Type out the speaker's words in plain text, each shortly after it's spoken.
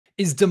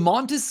Is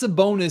Domantas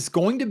Sabonis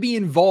going to be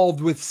involved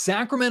with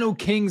Sacramento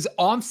Kings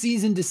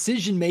offseason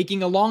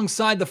decision-making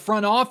alongside the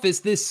front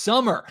office this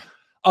summer?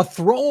 A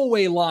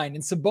throwaway line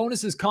in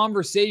Sabonis'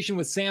 conversation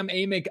with Sam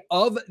Amick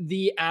of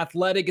The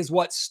Athletic is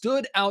what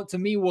stood out to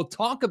me. We'll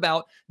talk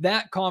about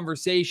that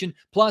conversation,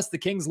 plus the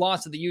Kings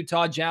lost to the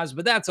Utah Jazz,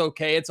 but that's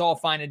okay. It's all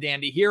fine and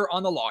dandy here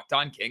on the Locked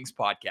On Kings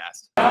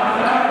podcast.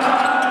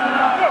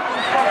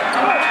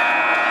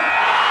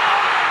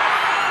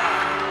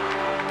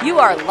 You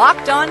are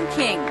Locked On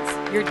Kings,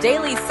 your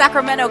daily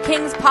Sacramento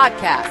Kings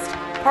podcast,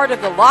 part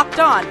of the Locked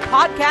On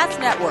Podcast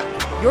Network,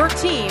 your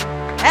team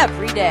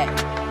every day.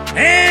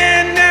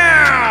 And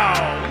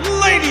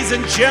now, ladies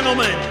and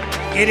gentlemen,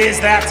 it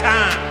is that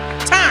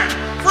time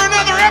for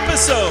another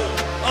episode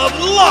of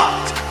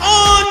Locked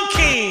On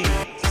Kings.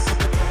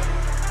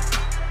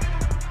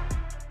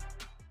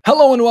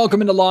 Hello and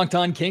welcome into Locked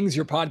On Kings,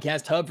 your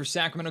podcast hub for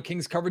Sacramento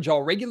Kings coverage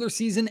all regular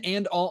season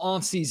and all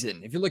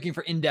off-season. If you're looking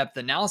for in-depth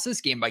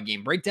analysis,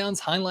 game-by-game breakdowns,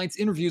 highlights,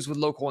 interviews with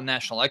local and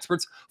national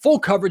experts, full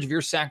coverage of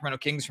your Sacramento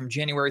Kings from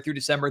January through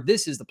December,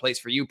 this is the place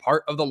for you,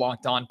 part of the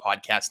Locked On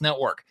Podcast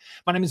Network.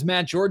 My name is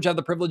Matt George. I have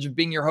the privilege of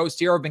being your host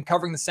here. I've been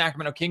covering the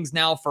Sacramento Kings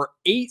now for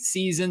 8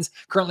 seasons,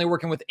 currently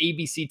working with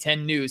ABC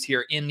 10 News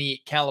here in the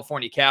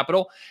California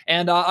capital.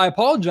 And I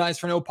apologize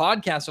for no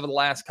podcast over the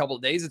last couple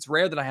of days. It's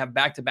rare that I have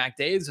back-to-back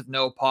days of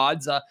no pods.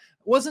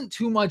 Wasn't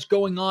too much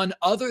going on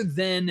other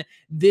than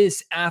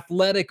this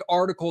Athletic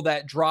article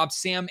that dropped,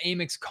 Sam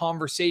Amick's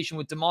conversation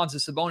with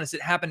Domantas Sabonis.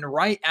 It happened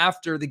right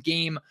after the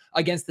game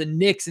against the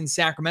Knicks in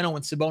Sacramento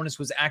when Sabonis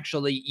was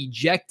actually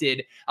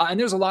ejected. And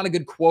there's a lot of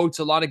good quotes,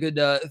 a lot of good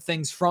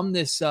things from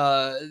this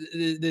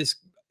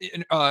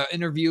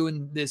interview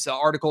and this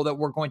article that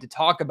we're going to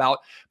talk about.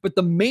 But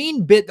the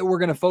main bit that we're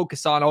going to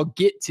focus on, I'll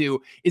get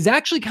to, is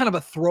actually kind of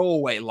a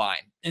throwaway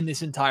line in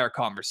this entire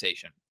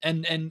conversation.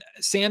 And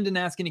Sam didn't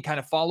ask any kind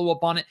of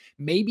follow-up on it.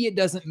 Maybe it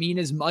doesn't mean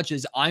as much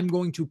as I'm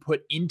going to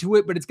put into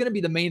it, but it's going to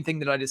be the main thing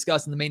that I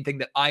discussed and the main thing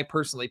that I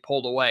personally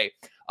pulled away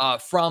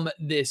from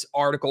this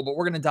article. But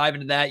we're going to dive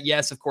into that.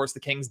 Yes, of course,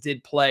 the Kings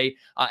did play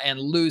and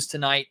lose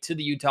tonight to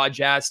the Utah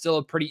Jazz. Still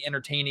a pretty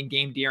entertaining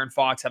game. De'Aaron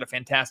Fox had a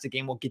fantastic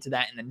game. We'll get to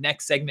that in the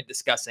next segment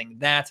discussing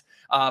that.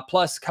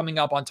 Plus, coming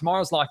up on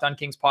tomorrow's Locked On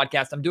Kings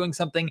podcast, I'm doing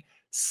something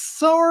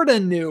sort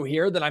of new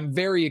here that I'm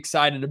very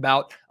excited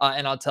about,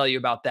 and I'll tell you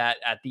about that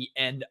at the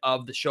end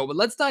of the show. But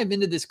let's dive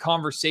into this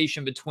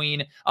conversation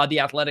between the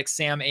Athletic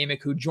Sam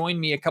Amick, who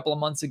joined me a couple of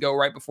months ago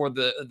right before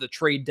the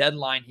trade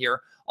deadline here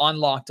on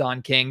Locked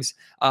On Kings.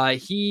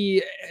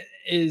 He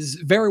is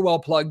very well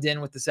plugged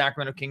in with the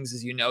Sacramento Kings,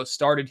 as you know.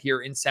 Started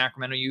here in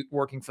Sacramento,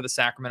 working for the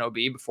Sacramento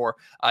Bee before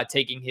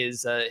taking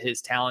his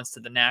talents to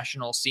the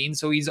national scene.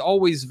 So he's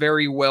always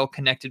very well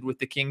connected with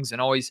the Kings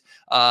and always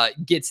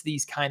gets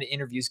these kind of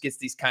interviews, gets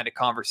these kind of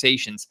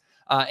conversations.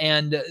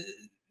 And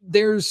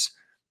there's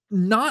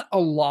not a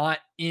lot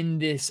in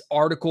this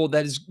article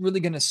that is really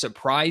going to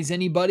surprise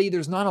anybody.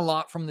 There's not a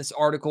lot from this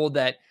article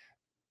that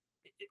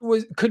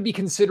could be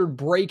considered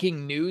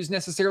breaking news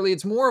necessarily.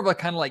 It's more of a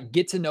kind of like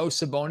get to know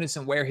Sabonis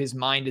and where his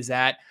mind is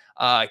at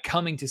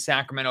coming to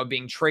Sacramento,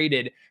 being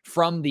traded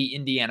from the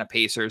Indiana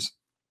Pacers.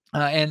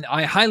 And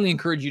I highly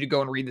encourage you to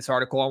go and read this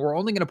article. And we're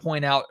only going to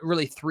point out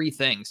really 3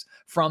 things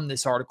from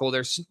this article.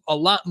 There's a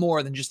lot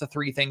more than just the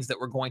 3 things that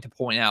we're going to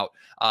point out.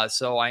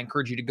 So I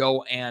encourage you to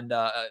go and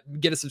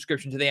get a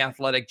subscription to The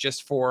Athletic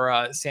just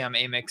for Sam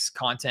Amick's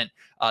content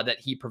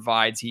that he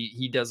provides.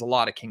 He does a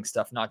lot of Kings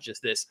stuff, not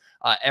just this,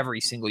 every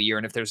single year.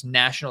 And if there's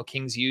national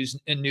Kings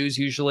news,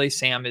 usually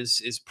Sam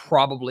is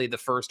probably the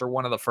first or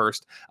one of the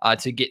first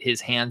to get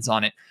his hands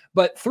on it.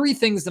 But 3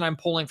 things that I'm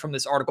pulling from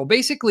this article.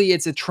 Basically,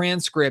 it's a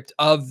transcript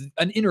of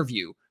an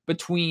interview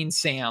between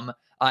Sam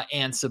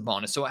and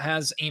Sabonis. So it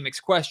has Amick's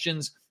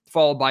questions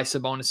followed by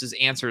Sabonis's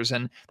answers.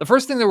 And the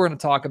first thing that we're going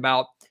to talk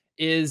about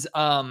is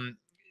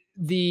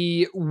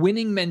the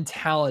winning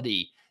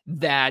mentality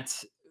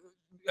that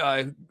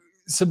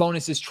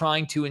Sabonis is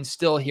trying to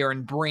instill here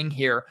and bring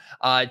here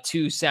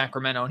to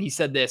Sacramento. And he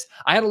said this: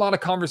 I had a lot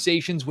of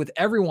conversations with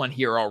everyone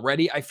here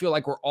already. I feel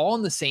like we're all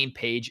on the same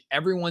page.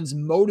 Everyone's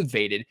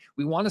motivated.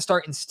 We want to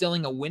start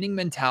instilling a winning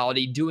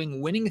mentality,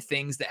 doing winning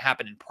things that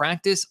happen in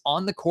practice,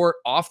 on the court,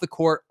 off the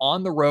court,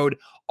 on the road,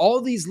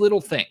 all these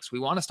little things. We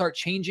want to start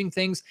changing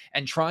things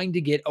and trying to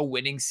get a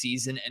winning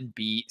season and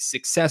be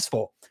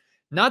successful.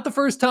 Not the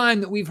first time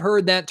that we've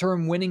heard that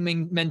term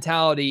winning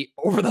mentality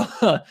over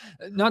the,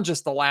 not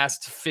just the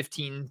last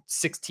 15,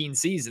 16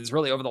 seasons,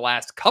 really over the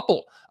last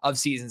couple of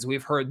seasons.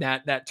 We've heard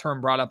that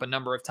term brought up a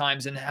number of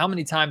times. And how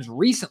many times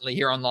recently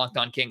here on Locked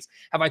On Kings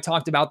have I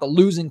talked about the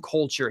losing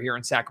culture here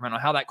in Sacramento,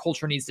 how that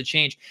culture needs to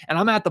change. And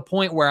I'm at the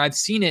point where I've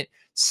seen it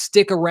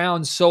stick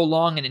around so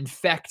long and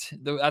infect,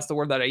 that's the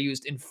word that I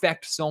used,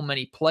 infect so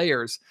many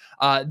players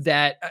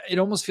that it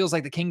almost feels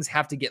like the Kings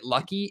have to get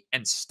lucky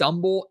and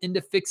stumble into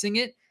fixing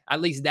it. At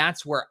least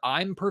that's where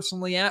I'm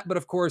personally at. But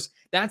of course,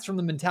 that's from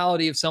the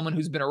mentality of someone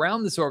who's been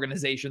around this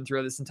organization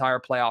through this entire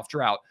playoff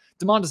drought.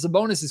 Domantas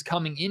Sabonis is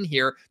coming in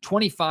here,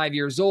 25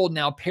 years old,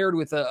 now paired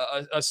with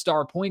a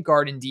star point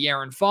guard in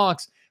De'Aaron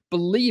Fox.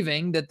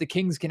 believing that the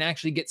Kings can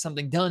actually get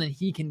something done and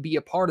he can be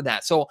a part of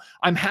that. So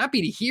I'm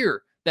happy to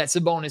hear that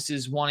Sabonis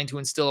is wanting to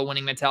instill a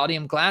winning mentality.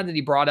 I'm glad that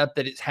he brought up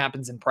that it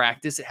happens in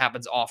practice. It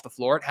happens off the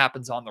floor. It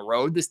happens on the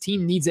road. This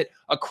team needs it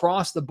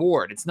across the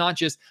board. It's not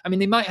just, I mean,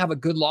 they might have a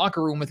good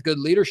locker room with good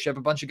leadership,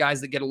 a bunch of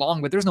guys that get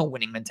along, but there's no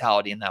winning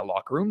mentality in that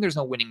locker room. There's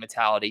no winning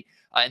mentality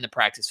in the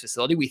practice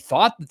facility. We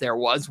thought that there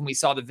was when we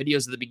saw the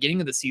videos at the beginning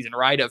of the season,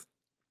 right, of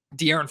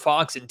De'Aaron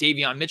Fox and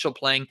Davion Mitchell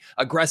playing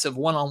aggressive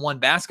one-on-one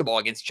basketball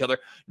against each other.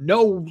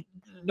 No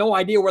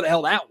idea where the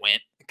hell that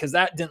went, because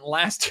that didn't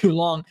last too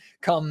long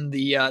come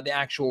the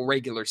actual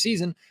regular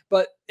season.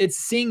 But it's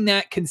seeing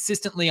that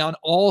consistently on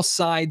all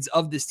sides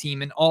of this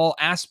team and all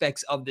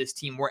aspects of this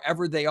team,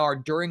 wherever they are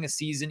during a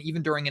season,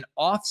 even during an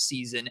off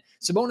season.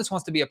 Sabonis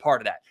wants to be a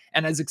part of that.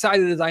 And as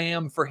excited as I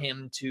am for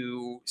him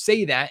to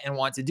say that and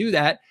want to do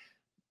that,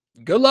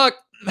 good luck.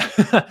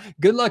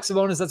 Good luck,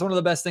 Sabonis. That's one of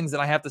the best things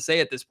that I have to say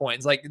at this point.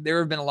 It's like there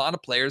have been a lot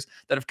of players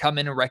that have come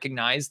in and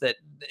recognized that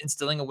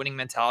instilling a winning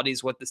mentality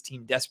is what this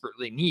team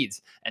desperately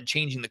needs, and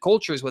changing the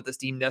culture is what this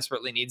team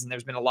desperately needs. And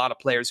there's been a lot of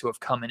players who have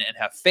come in and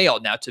have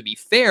failed. Now, to be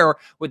fair,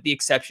 with the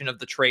exception of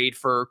the trade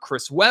for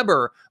Chris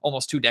Webber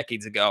almost 2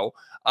 decades ago,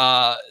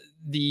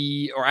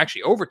 or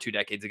actually over 2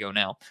 decades ago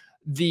now,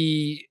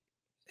 the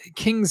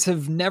Kings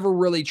have never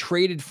really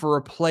traded for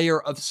a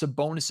player of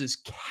Sabonis's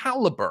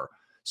caliber.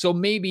 So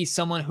maybe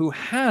someone who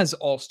has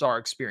all-star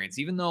experience,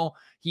 even though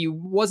he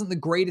wasn't the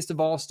greatest of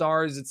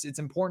all-stars. It's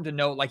important to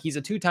note, like, he's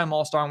a 2-time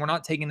all-star, and we're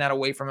not taking that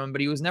away from him,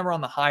 but he was never on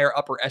the higher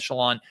upper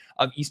echelon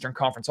of Eastern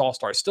Conference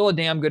all-stars. Still a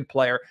damn good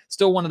player,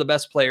 still one of the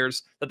best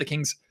players that the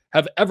Kings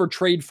have ever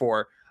traded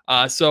for.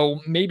 So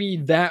maybe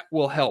that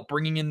will help,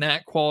 bringing in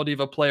that quality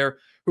of a player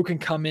who can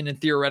come in and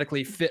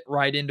theoretically fit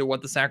right into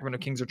what the Sacramento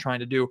Kings are trying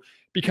to do,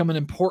 become an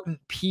important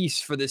piece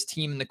for this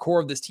team and the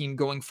core of this team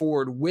going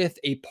forward with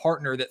a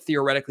partner that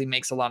theoretically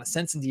makes a lot of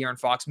sense in De'Aaron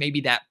Fox.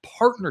 Maybe that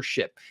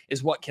partnership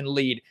is what can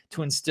lead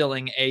to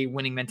instilling a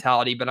winning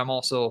mentality, but I'm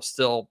also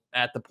still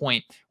at the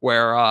point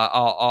where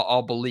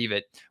I'll believe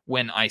it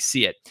when I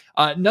see it.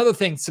 Another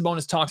thing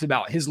Sabonis talks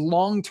about, his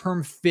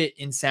long-term fit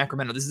in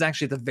Sacramento. This is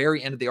actually at the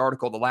very end of the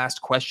article, the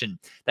last question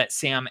that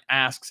Sam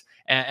asks.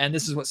 And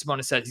this is what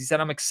Sabonis says. He said,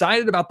 "I'm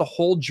excited about the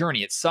whole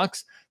journey. It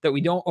sucks that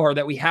we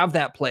have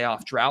that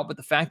playoff drought, but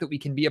the fact that we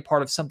can be a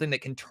part of something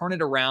that can turn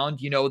it around,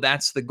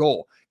 that's the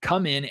goal.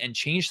 Come in and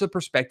change the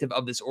perspective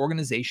of this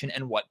organization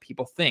and what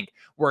people think.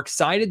 We're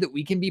excited that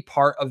we can be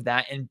part of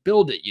that and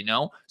build it,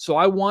 So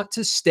I want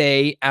to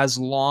stay as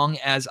long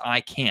as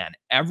I can.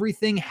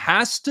 Everything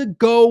has to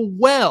go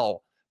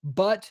well,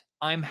 but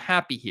I'm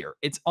happy here.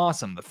 It's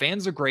awesome. The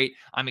fans are great.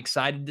 I'm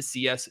excited to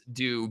see us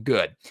do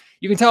good."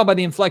 You can tell by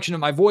the inflection of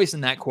my voice in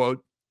that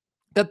quote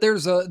that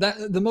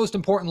the most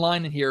important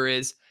line in here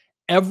is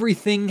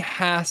everything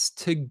has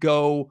to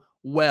go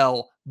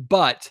well,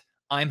 but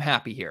I'm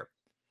happy here.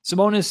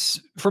 Sabonis,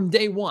 from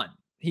day one,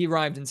 he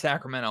arrived in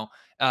Sacramento,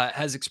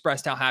 has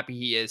expressed how happy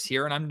he is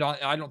here. And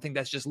I don't think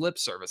that's just lip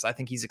service. I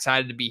think he's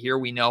excited to be here.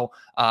 We know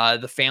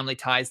the family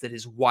ties that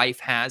his wife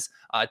has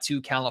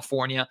to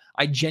California.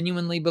 I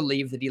genuinely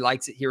believe that he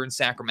likes it here in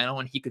Sacramento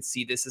and he could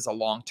see this as a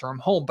long-term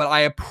home. But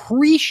I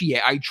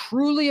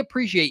truly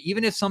appreciate,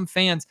 even if some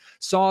fans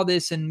saw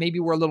this and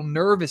maybe were a little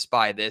nervous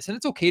by this, and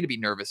it's okay to be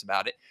nervous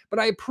about it, but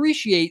I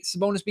appreciate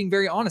Sabonis being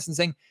very honest and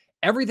saying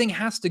everything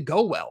has to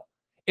go well.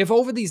 If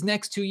over these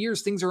next 2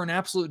 years things are an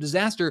absolute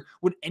disaster,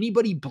 would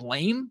anybody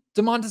blame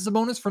Domantas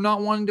Sabonis for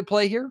not wanting to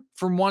play here,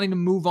 for wanting to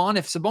move on?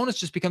 If Sabonis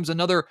just becomes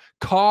another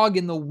cog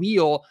in the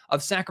wheel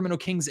of Sacramento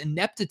Kings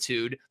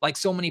ineptitude, like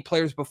so many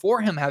players before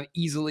him have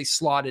easily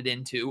slotted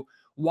into,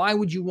 why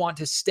would you want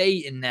to stay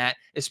in that,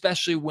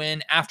 especially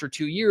when after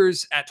 2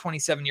 years, at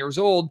 27 years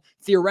old,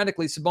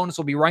 theoretically Sabonis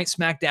will be right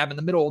smack dab in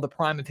the middle of the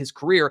prime of his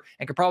career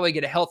and could probably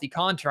get a healthy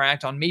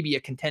contract on maybe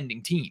a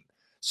contending team.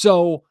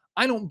 So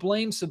I don't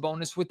blame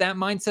Sabonis with that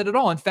mindset at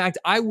all. In fact,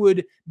 I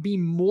would be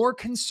more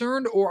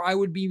concerned, or I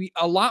would be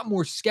a lot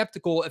more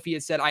skeptical if he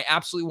had said, I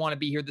absolutely want to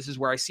be here. This is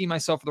where I see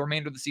myself for the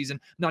remainder of the season.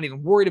 I'm not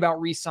even worried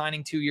about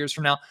re-signing 2 years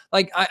from now.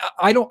 Like,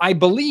 I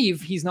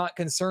believe he's not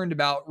concerned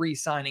about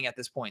re-signing at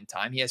this point in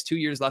time. He has 2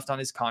 years left on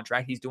his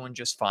contract. He's doing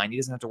just fine. He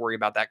doesn't have to worry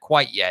about that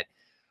quite yet.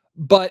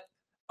 But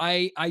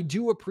I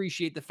do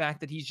appreciate the fact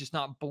that he's just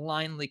not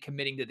blindly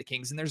committing to the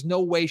Kings. And there's no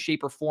way,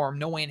 shape, or form,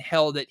 no way in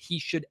hell that he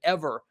should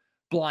ever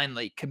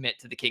blindly commit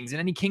to the Kings. And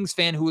any Kings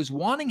fan who is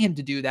wanting him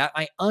to do that,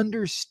 I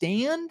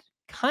understand,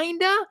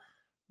 kinda.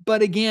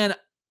 But again,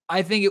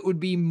 I think it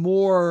would be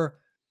more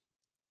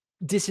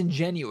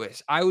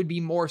disingenuous. I would be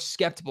more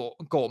skeptical,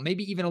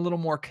 maybe even a little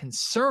more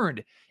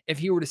concerned if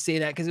he were to say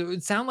that, because it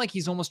would sound like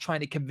he's almost trying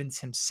to convince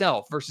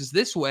himself, versus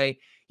this way,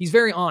 he's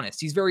very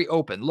honest. He's very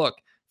open. Look,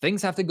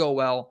 things have to go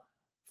well.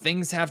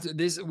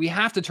 We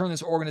have to turn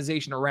this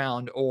organization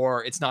around,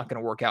 or it's not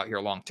going to work out here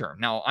long term.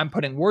 Now, I'm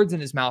putting words in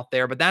his mouth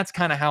there, but that's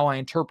kind of how I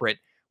interpret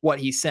what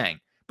he's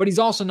saying. But he's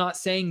also not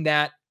saying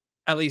that,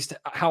 at least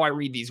how I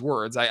read these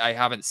words. I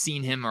haven't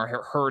seen him or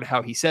heard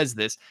how he says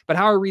this, but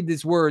how I read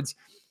these words,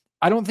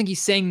 I don't think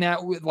he's saying that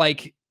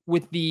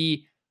with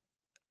the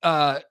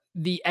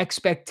the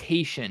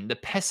expectation, the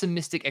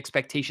pessimistic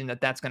expectation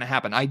that that's going to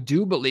happen. I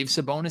do believe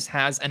Sabonis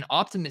has an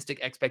optimistic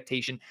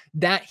expectation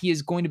that he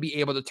is going to be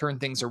able to turn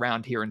things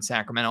around here in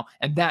Sacramento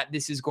and that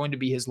this is going to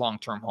be his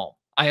long-term home.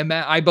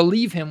 I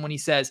believe him when he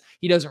says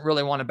he doesn't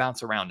really want to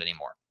bounce around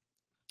anymore.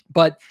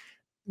 But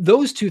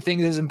those two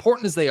things, as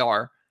important as they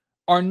are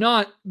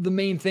not the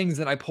main things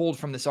that I pulled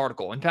from this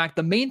article. In fact,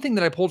 the main thing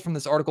that I pulled from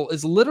this article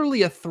is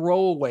literally a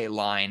throwaway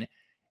line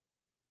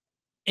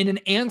in an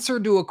answer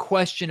to a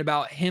question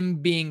about him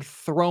being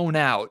thrown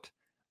out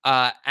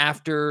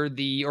during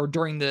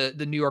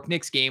the New York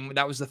Knicks game.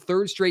 That was the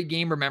third straight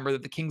game, remember,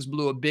 that the Kings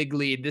blew a big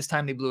lead. This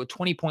time they blew a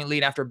 20-point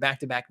lead after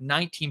back-to-back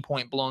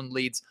 19-point blown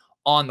leads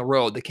on the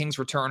road. The Kings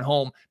return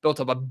home, built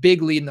up a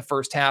big lead in the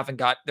first half and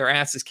got their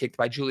asses kicked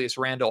by Julius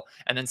Randle.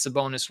 And then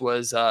Sabonis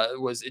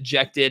was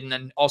ejected and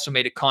then also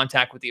made a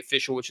contact with the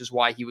official, which is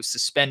why he was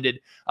suspended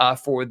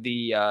for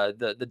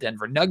the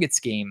Denver Nuggets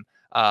game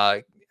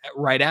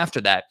right after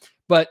that.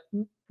 But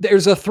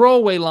there's a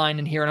throwaway line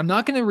in here, and I'm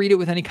not going to read it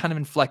with any kind of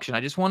inflection.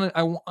 I just want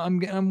to,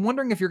 I'm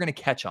wondering if you're going to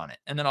catch on it.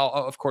 And then I'll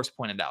of course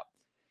point it out.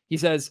 He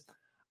says,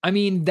 I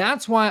mean,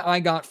 that's why I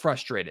got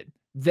frustrated.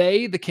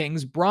 The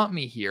Kings brought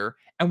me here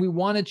and we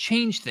want to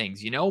change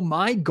things. You know,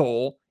 my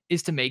goal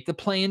is to make the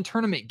play-in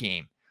tournament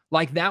game.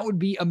 Like that would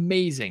be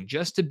amazing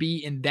just to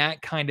be in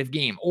that kind of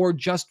game or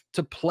just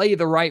to play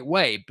the right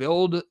way,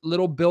 build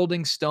little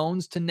building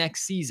stones to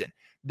next season.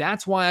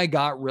 That's why I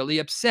got really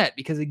upset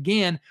because,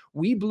 again,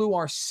 we blew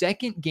our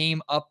second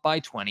game up by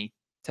 20.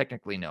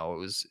 Technically, no, it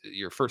was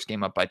your first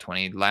game up by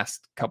 20.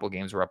 Last couple of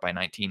games were up by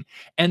 19.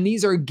 And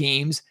these are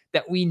games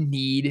that we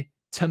need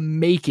to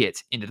make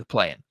it into the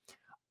play-in.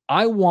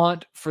 I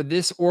want for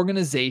this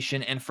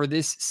organization and for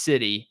this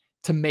city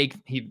to make,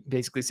 he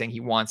basically saying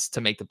he wants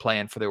to make the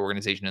play-in for the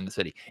organization in the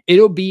city.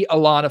 It'll be a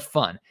lot of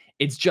fun.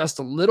 It's just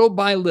little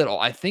by little.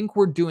 I think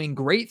we're doing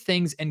great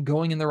things and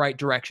going in the right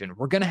direction.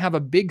 We're going to have a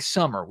big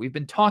summer. We've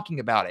been talking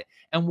about it.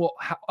 And we'll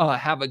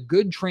have a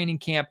good training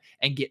camp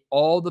and get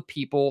all the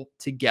people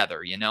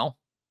together, you know?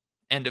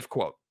 End of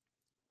quote.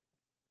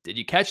 Did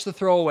you catch the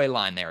throwaway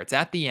line there? It's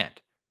at the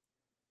end.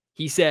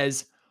 He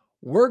says,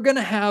 we're going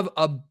to have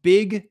a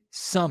big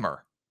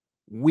summer.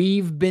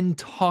 We've been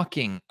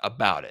talking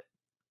about it.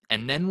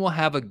 And then we'll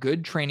have a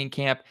good training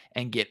camp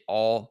and get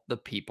all the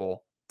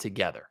people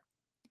together.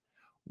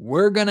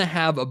 We're going to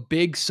have a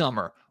big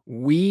summer.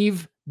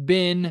 We've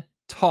been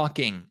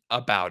talking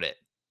about it.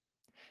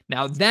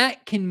 Now,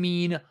 that can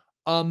mean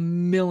a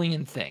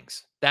million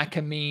things. That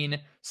can mean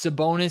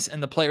Sabonis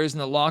and the players in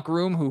the locker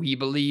room who he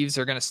believes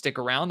are going to stick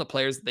around, the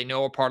players that they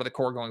know are part of the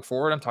core going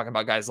forward. I'm talking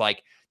about guys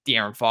like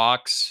De'Aaron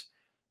Fox,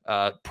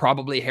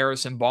 probably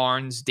Harrison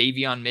Barnes,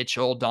 Davion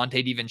Mitchell,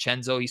 Dante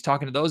DiVincenzo. He's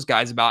talking to those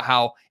guys about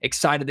how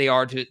excited they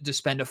are to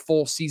spend a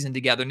full season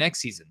together next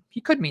season.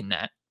 He could mean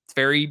that. It's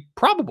very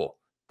probable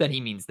that he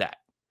means that.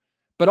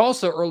 But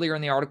also earlier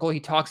in the article,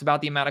 he talks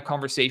about the amount of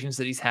conversations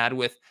that he's had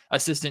with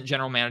assistant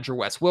general manager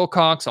Wes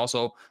Wilcox,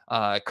 also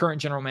current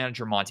general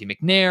manager Monty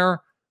McNair.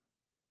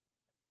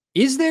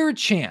 Is there a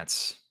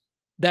chance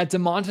that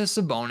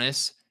Domantas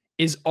Sabonis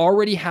is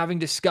already having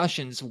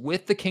discussions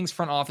with the Kings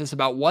front office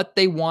about what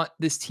they want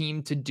this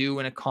team to do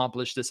and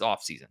accomplish this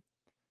offseason?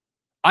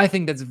 I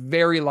think that's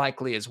very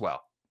likely as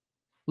well.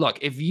 Look,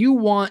 if you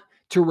want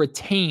to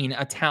retain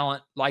a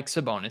talent like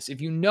Sabonis,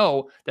 if you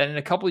know that in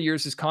a couple of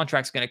years his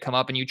contract's going to come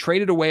up and you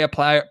traded away a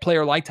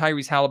player like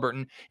Tyrese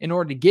Halliburton in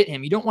order to get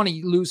him, you don't want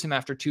to lose him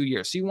after 2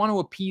 years. So you want to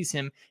appease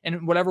him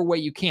in whatever way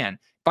you can.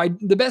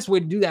 The best way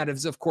to do that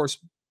is, of course,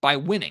 by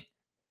winning.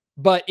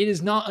 But it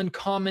is not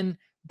uncommon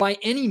by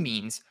any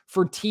means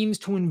for teams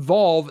to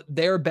involve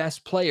their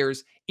best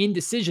players in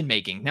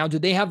decision-making. Now, do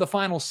they have the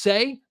final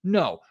say?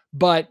 No,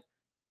 but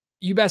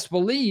you best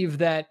believe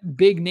that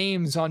big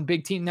names on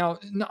big team. Now,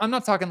 I'm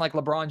not talking like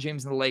LeBron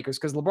James and the Lakers,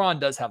 because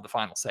LeBron does have the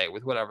final say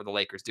with whatever the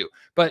Lakers do.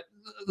 But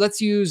let's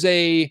use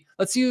like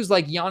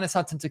Giannis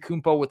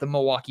Antetokounmpo with the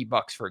Milwaukee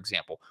Bucks, for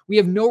example. We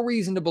have no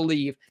reason to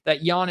believe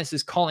that Giannis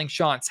is calling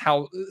shots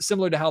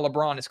similar to how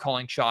LeBron is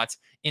calling shots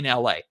in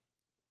LA.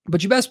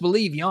 But you best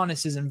believe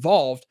Giannis is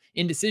involved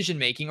in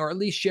decision-making, or at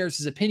least shares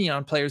his opinion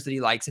on players that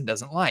he likes and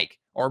doesn't like,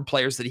 or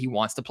players that he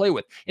wants to play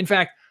with. In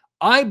fact,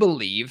 I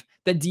believe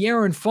that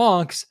De'Aaron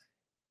Fox,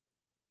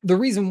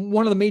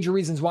 one of the major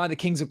reasons why the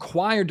Kings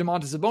acquired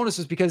Domantas Sabonis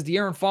was because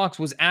De'Aaron Fox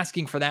was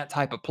asking for that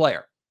type of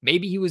player.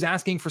 Maybe he was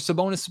asking for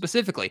Sabonis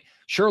specifically.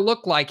 Sure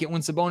looked like it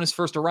when Sabonis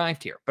first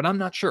arrived here, but I'm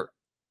not sure.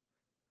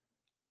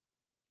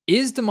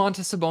 Is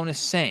Domantas Sabonis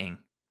saying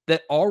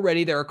that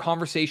already there are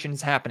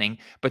conversations happening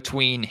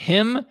between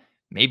him,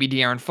 maybe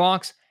De'Aaron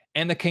Fox,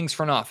 and the Kings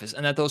front office,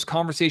 and that those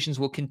conversations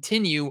will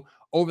continue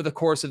over the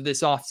course of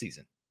this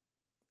offseason?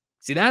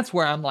 See, that's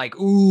where I'm like,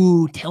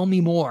 ooh, tell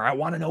me more. I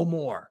want to know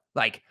more.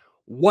 Like,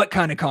 what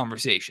kind of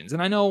conversations?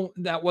 And I know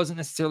that wasn't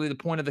necessarily the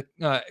point of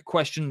the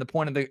question, the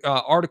point of the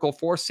article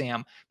for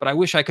Sam, but I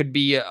wish I could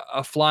be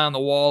a fly on the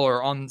wall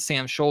or on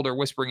Sam's shoulder,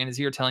 whispering in his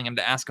ear, telling him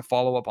to ask a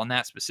follow-up on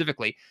that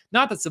specifically.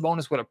 Not that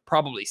Sabonis would have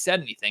probably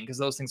said anything, because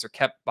those things are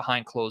kept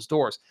behind closed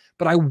doors.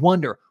 But I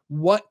wonder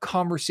what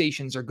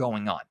conversations are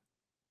going on.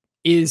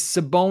 Is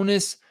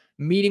Sabonis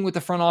meeting with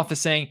the front office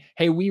saying,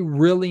 hey,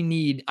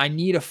 I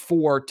need a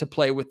 4 to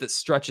play with that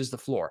stretches the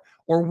floor,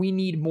 or we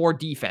need more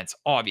defense,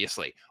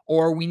 obviously,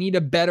 or we need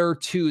a better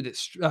 2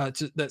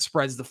 that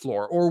spreads the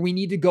floor, or we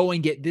need to go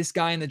and get this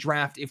guy in the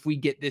draft if we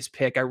get this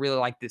pick. I really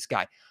like this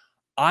guy.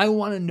 I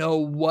want to know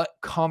what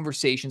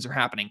conversations are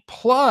happening,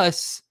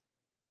 plus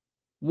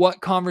what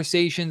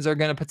conversations are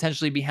going to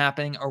potentially be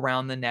happening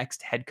around the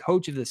next head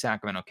coach of the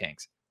Sacramento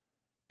Kings,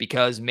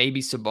 because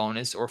maybe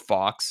Sabonis or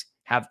Fox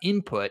have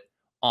input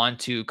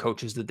onto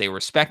coaches that they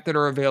respect that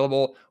are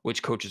available,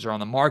 which coaches are on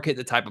the market,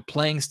 the type of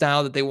playing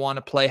style that they want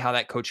to play, how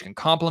that coach can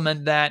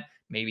complement that.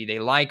 Maybe they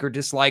like or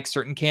dislike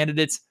certain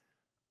candidates.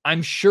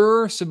 I'm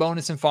sure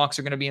Sabonis and Fox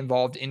are going to be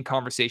involved in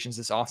conversations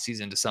this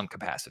offseason to some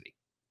capacity.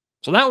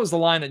 So that was the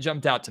line that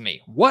jumped out to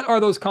me. What are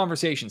those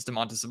conversations,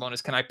 Domantas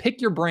Sabonis? Can I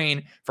pick your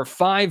brain for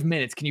 5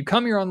 minutes? Can you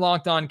come here on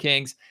Locked On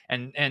Kings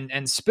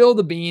and spill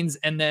the beans,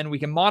 and then we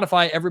can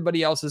modify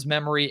everybody else's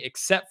memory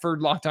except for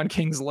Locked On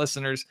Kings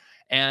listeners,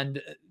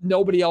 and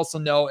nobody else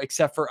will know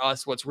except for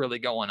us what's really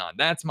going on.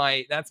 That's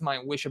my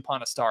wish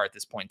upon a star at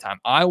this point in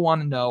time. I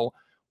want to know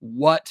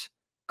what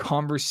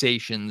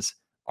conversations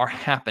are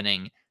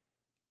happening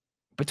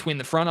between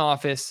the front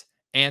office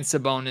and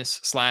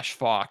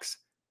Sabonis/Fox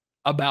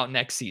about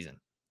next season.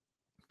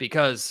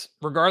 Because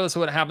regardless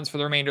of what happens for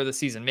the remainder of the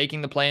season,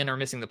 making the play-in or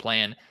missing the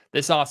play-in,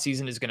 this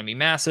offseason is going to be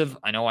massive.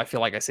 I feel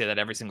like I say that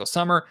every single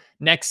summer.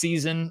 Next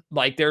season,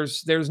 like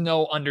there's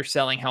no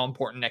underselling how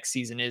important next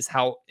season is,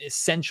 how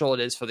essential it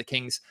is for the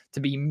Kings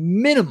to be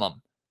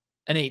minimum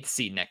an 8th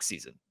seed next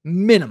season.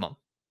 Minimum.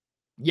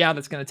 Yeah,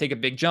 that's going to take a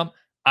big jump.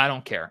 I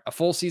don't care. A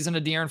full season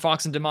of De'Aaron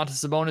Fox and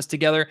Domantas Sabonis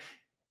together,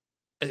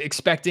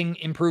 expecting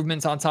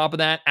improvements on top of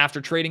that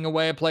after trading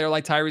away a player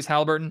like Tyrese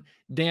Haliburton,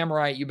 damn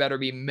right, you better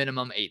be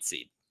minimum 8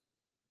 seed.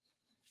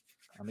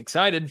 I'm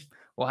excited.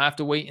 We'll have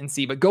to wait and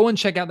see. But go and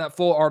check out that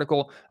full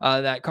article,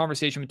 that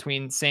conversation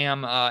between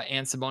Sam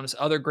and Sabonis.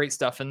 Other great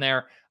stuff in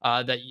there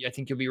that I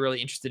think you'll be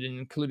really interested in,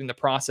 including the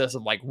process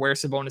of like where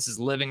Sabonis is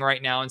living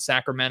right now in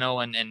Sacramento.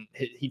 And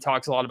he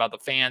talks a lot about the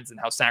fans and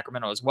how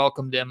Sacramento has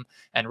welcomed him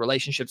and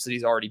relationships that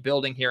he's already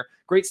building here.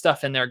 Great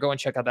stuff in there. Go and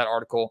check out that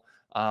article.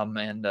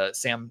 And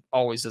Sam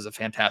always does a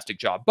fantastic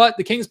job. But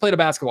the Kings played a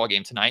basketball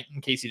game tonight,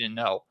 in case you didn't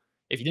know.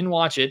 If you didn't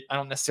watch it, I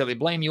don't necessarily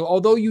blame you,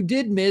 although you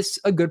did miss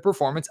a good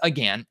performance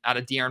again out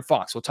of De'Aaron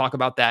Fox. We'll talk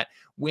about that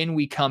when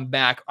we come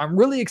back. I'm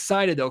really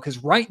excited, though,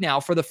 because right now,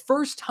 for the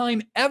first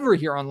time ever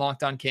here on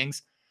Locked On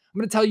Kings, I'm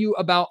going to tell you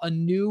about a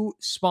new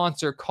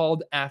sponsor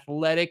called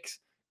Athletic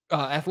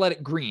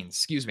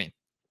Greens.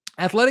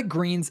 Athletic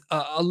Greens,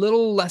 a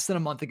little less than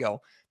a month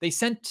ago, they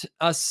sent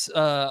us,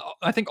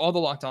 I think all the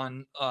Locked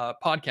On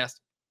podcast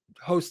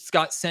hosts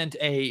got sent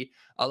a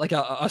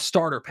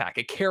starter pack,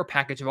 a care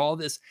package of all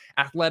this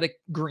Athletic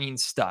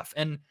Greens stuff.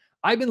 And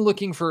I've been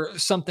looking for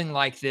something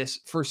like this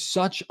for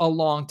such a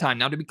long time.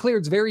 Now, to be clear,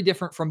 it's very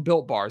different from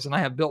Built Bars, and I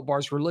have Built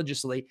Bars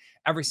religiously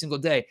every single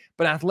day.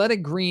 But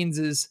Athletic Greens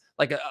is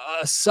like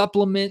a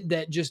supplement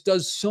that just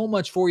does so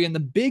much for you. And the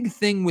big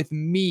thing with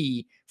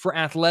me for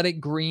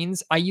Athletic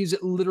Greens, I use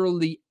it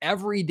literally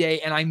every day.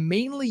 And I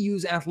mainly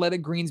use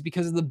Athletic Greens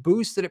because of the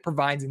boost that it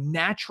provides,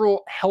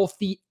 natural,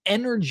 healthy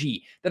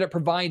energy that it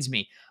provides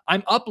me.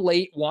 I'm up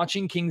late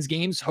watching Kings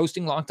games,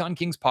 hosting Locked On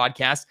Kings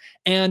podcast.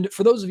 And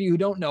for those of you who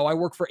don't know, I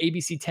work for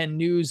ABC 10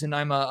 News, and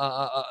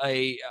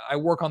I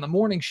work on the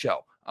morning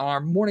show, our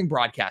morning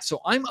broadcast.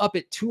 So I'm up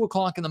at 2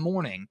 o'clock in the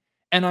morning,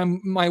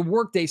 and my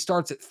workday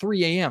starts at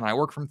 3 a.m. I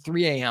work from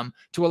 3 a.m.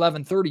 to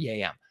 11:30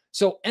 a.m.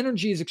 So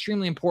energy is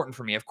extremely important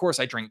for me. Of course,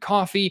 I drink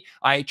coffee.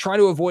 I try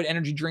to avoid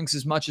energy drinks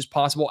as much as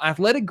possible.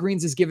 Athletic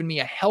Greens has given me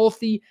a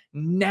healthy,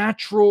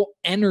 natural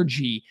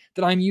energy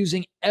that I'm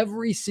using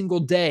every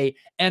single day.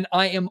 And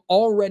I am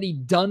already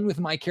done with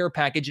my care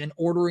package and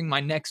ordering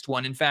my next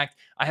one. In fact,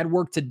 I had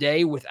work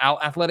today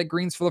without Athletic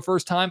Greens for the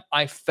first time.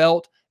 I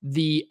felt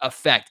the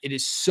effect. It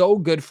is so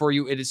good for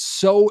you. It is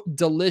so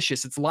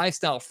delicious. It's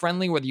lifestyle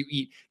friendly, whether you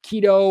eat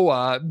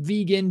keto,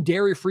 vegan,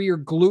 dairy-free, or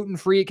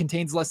gluten-free. It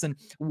contains less than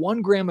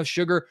 1 gram of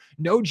sugar,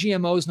 no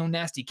GMOs, no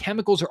nasty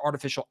chemicals or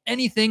artificial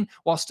anything,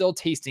 while still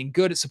tasting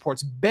good. It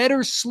supports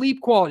better sleep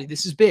quality.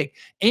 This is big.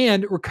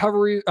 And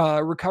recovery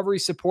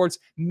supports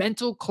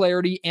mental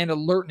clarity and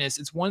alertness.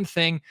 It's one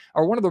thing,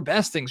 or one of the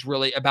best things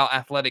really, about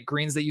Athletic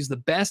Greens. They use the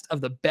best of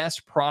the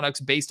best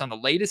products based on the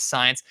latest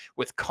science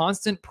with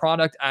constant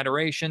product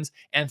iterations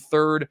and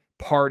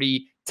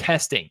third-party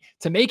testing.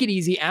 To make it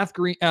easy,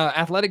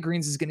 Athletic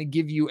Greens is going to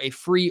give you a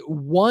free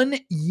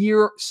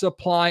 1-year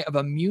supply of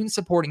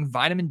immune-supporting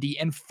vitamin D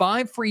and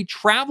 5 free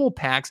travel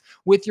packs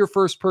with your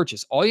first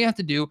purchase. All you have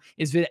to do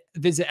is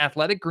visit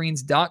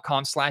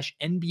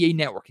athleticgreens.com/NBA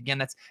network. Again,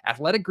 that's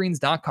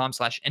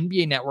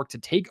athleticgreens.com/NBA network to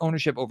take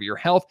ownership over your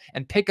health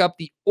and pick up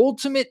the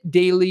ultimate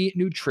daily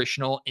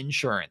nutritional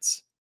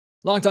insurance.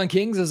 Locked On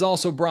Kings is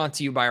also brought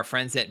to you by our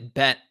friends at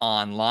Bet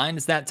Online.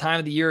 It's that time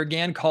of the year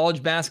again.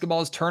 College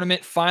basketball's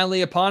tournament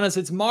finally upon us.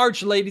 It's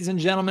March, ladies and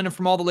gentlemen, and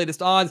from all the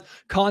latest odds,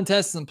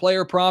 contests, and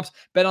player props,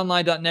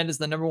 betonline.net is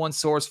the #1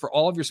 source for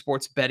all of your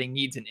sports betting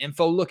needs and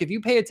info. Look, if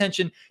you pay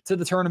attention to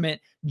the tournament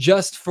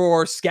just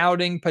for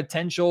scouting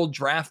potential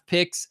draft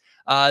picks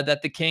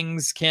that the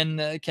Kings can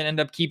end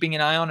up keeping an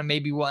eye on, and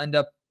maybe will end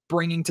up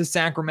bringing to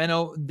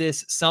Sacramento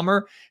this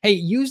summer, hey,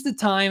 use the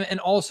time and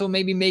also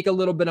maybe make a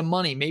little bit of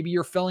money. Maybe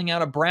you're filling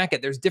out a bracket.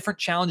 There's different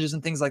challenges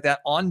and things like that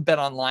on Bet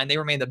Online. They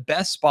remain the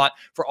best spot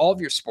for all of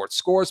your sports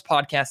scores,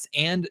 podcasts,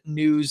 and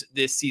news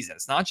this season.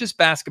 It's not just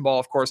basketball,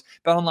 of course.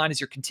 Bet Online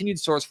is your continued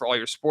source for all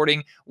your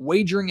sporting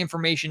wagering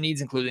information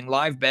needs, including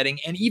live betting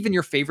and even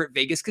your favorite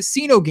Vegas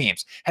casino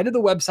games. Head to the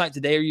website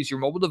today or use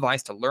your mobile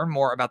device to learn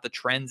more about the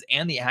trends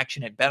and the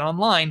action at Bet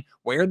Online,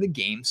 where the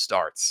game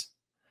starts.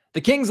 The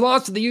Kings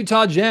lost to the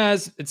Utah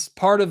Jazz. It's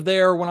part of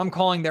their, what I'm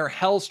calling their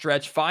hell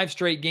stretch, 5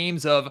 straight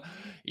games of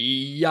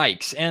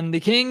yikes. And the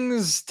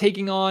Kings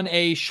taking on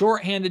a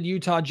shorthanded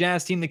Utah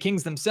Jazz team. The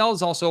Kings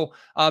themselves also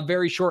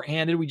very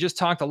shorthanded. We just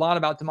talked a lot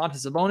about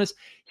Domantas Sabonis.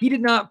 He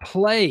did not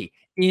play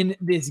in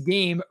this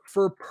game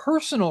for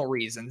personal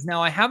reasons.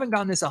 Now, I haven't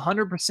gotten this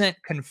 100%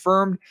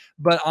 confirmed,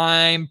 but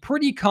I'm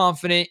pretty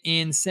confident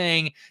in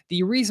saying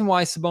the reason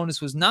why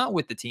Sabonis was not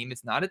with the team,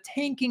 it's not a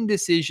tanking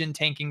decision,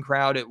 tanking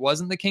crowd. It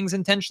wasn't the Kings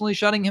intentionally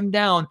shutting him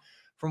down.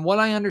 From what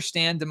I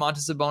understand,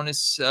 Domantas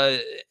Sabonis,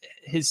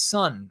 his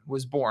son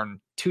was born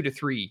 2 to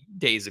 3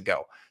 days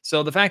ago.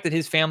 So the fact that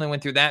his family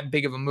went through that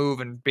big of a move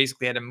and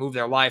basically had to move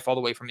their life all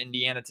the way from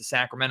Indiana to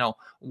Sacramento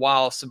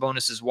while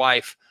Sabonis's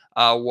wife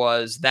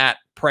was that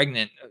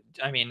pregnant.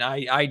 I mean,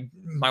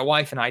 my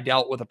wife and I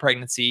dealt with a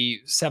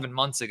pregnancy 7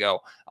 months ago,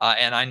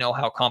 and I know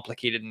how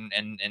complicated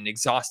and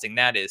exhausting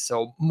that is.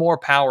 So more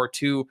power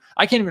to,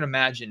 I can't even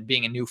imagine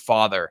being a new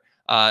father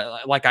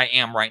like I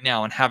am right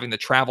now and having the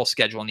travel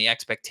schedule and the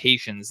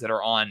expectations that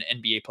are on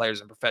NBA players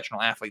and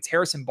professional athletes.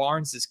 Harrison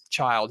Barnes'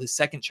 child, his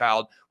second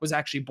child, was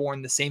actually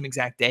born the same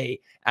exact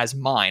day as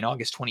mine,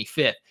 August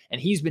 25th,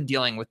 and he's been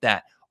dealing with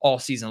that all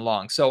season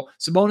long. So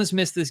Sabonis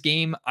missed this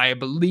game, I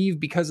believe,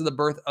 because of the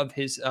birth of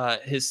his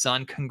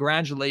son.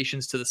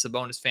 Congratulations to the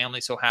Sabonis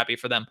family. So happy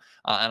for them.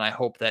 And I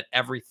hope that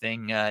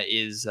everything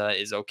is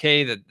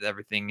okay, that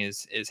everything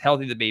is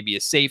healthy, the baby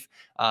is safe.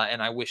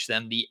 And I wish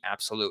them the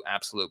absolute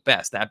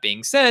best. That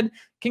being said,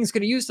 Kings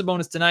could have used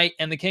Sabonis tonight,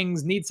 and the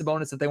Kings need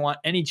Sabonis if they want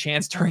any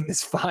chance during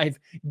this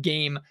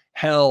 5-game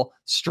hell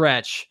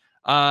stretch.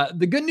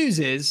 The good news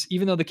is,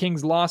 even though the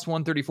Kings lost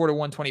 134 to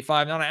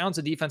 125, not an ounce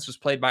of defense was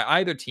played by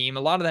either team.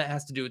 A lot of that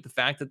has to do with the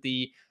fact that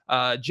the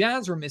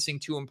Jazz were missing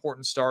 2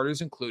 important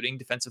starters, including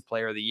Defensive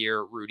Player of the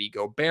Year Rudy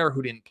Gobert,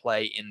 who didn't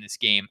play in this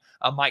game.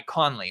 Mike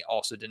Conley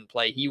also didn't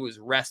play. He was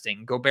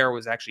resting. Gobert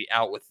was actually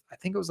out with, I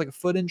think it was like a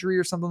foot injury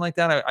or something like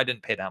that. I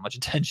didn't pay that much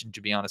attention, to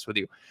be honest with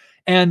you.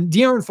 And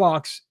De'Aaron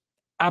Fox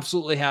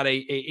absolutely had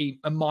a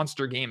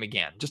monster game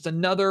again. Just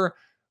another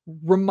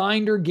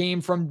reminder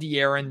game from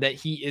De'Aaron that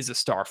he is a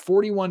star.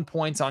 41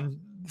 points on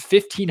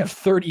 15 of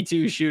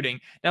 32 shooting.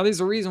 Now,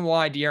 there's a reason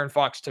why De'Aaron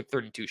Fox took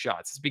 32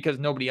 shots. It's because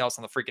nobody else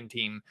on the freaking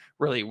team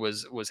really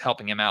was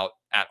helping him out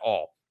at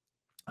all.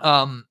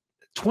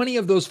 20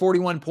 of those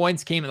 41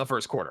 points came in the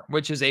first quarter,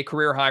 which is a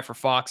career high for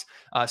Fox,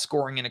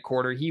 scoring in a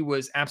quarter. He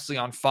was absolutely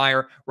on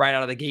fire right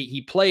out of the gate.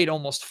 He played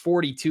almost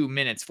 42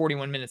 minutes,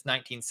 41 minutes,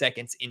 19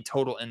 seconds in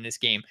total in this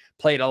game.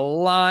 Played a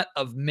lot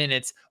of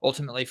minutes,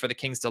 ultimately, for the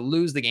Kings to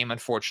lose the game,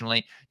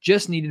 unfortunately.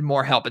 Just needed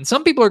more help. And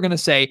some people are going to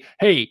say,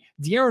 hey,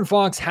 De'Aaron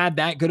Fox had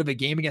that good of a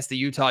game against the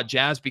Utah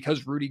Jazz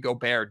because Rudy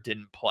Gobert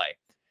didn't play.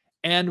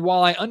 And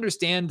while I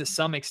understand to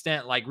some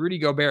extent, like Rudy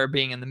Gobert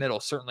being in the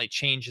middle certainly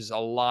changes a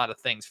lot of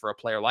things for a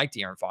player like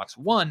De'Aaron Fox.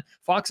 One,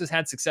 Fox has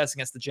had success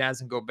against the Jazz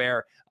and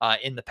Gobert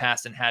in the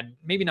past and had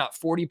maybe not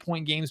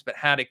 40-point games, but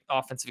had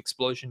offensive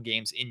explosion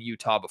games in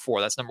Utah before.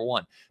 That's number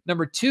one.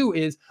 Number two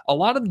is a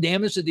lot of the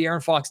damage that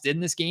De'Aaron Fox did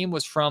in this game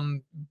was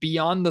from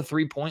beyond the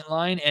three-point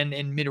line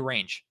and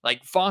mid-range.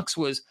 Like Fox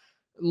was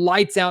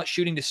lights out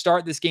shooting to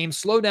start this game,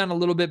 slowed down a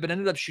little bit, but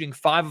ended up shooting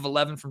 5 of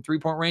 11 from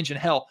 3-point range. And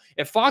hell,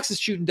 if Fox is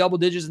shooting double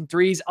digits in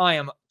threes, I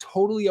am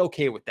totally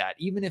okay with that.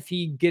 Even if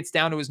he gets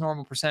down to his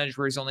normal percentage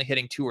where he's only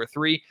hitting 2 or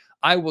 3,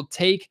 I will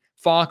take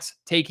Fox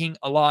taking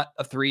a lot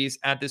of threes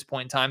at this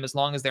point in time, as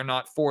long as they're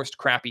not forced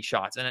crappy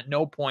shots. And at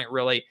no point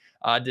really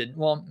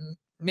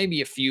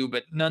maybe a few,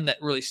 but none that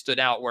really stood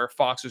out where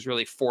Fox was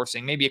really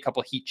forcing. Maybe a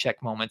couple heat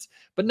check moments,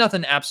 but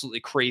nothing absolutely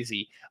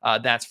crazy.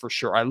 That's for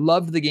sure. I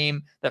loved the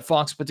game that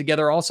Fox put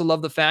together. I also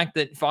love the fact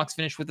that Fox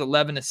finished with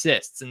 11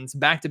 assists, and it's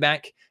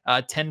back-to-back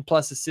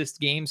 10-plus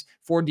assist games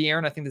for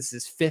De'Aaron. I think this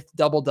is his 5th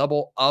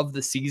double-double of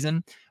the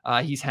season.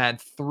 He's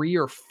had 3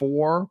 or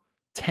 4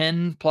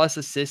 10-plus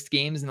assist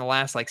games in the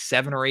last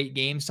 7 or 8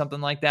 games,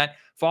 something like that.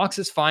 Fox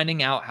is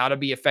finding out how to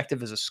be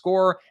effective as a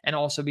scorer and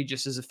also be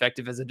just as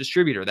effective as a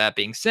distributor. That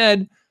being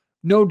said,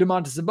 no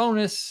Domantas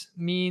Sabonis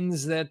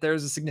means that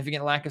there's a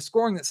significant lack of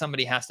scoring that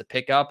somebody has to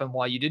pick up. And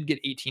while you did get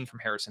 18 from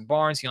Harrison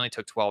Barnes, he only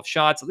took 12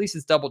 shots. At least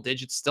it's double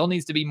digits. Still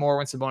needs to be more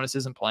when Sabonis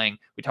isn't playing.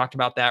 We talked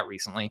about that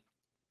recently.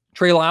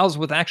 Trey Lyles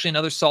with actually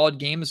another solid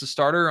game as a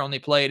starter, only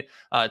played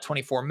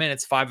 24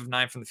 minutes, 5 of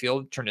 9 from the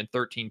field, turned in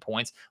 13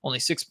 points, only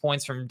 6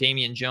 points from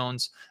Damian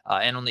Jones,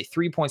 and only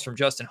 3 points from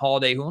Justin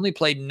Holiday, who only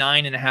played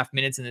 9.5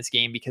 minutes in this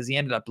game because he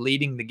ended up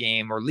leading the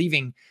game or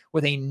leaving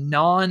with a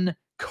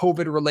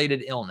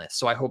non-COVID-related illness.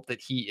 So I hope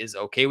that he is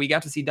okay. We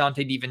got to see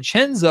Dante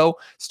DiVincenzo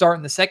start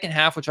in the second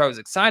half, which I was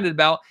excited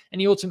about, and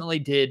he ultimately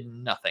did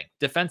nothing.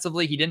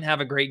 Defensively, he didn't have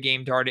a great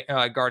game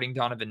guarding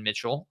Donovan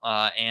Mitchell,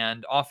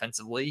 and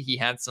offensively, he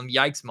had some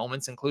yikes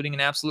moments, including an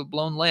absolute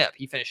blown layup.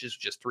 He finishes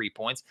with just 3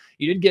 points.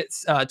 You did get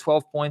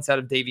 12 points out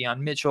of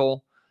Davion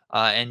Mitchell,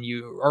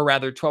 or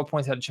rather 12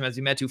 points out of Chimezie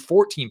Metu,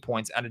 14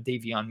 points out of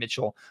Davion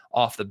Mitchell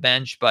off the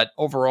bench. But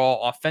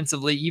overall,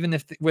 offensively, even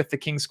if with the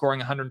Kings scoring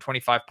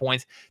 125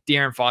 points,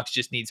 De'Aaron Fox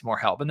just needs more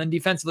help. And then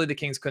defensively, the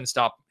Kings couldn't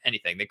stop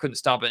anything. They couldn't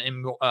stop an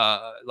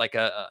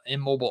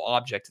immobile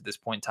object at this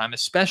point in time,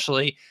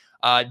 especially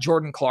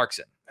Jordan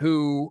Clarkson,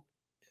 who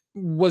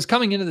was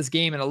coming into this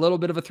game in a little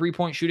bit of a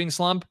three-point shooting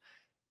slump.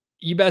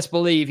 You best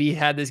believe he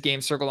had this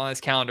game circled on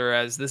his calendar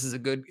as this is a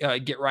good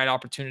get-right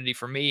opportunity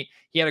for me.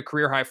 He had a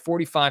career-high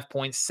 45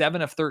 points,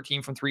 7 of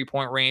 13 from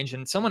three-point range.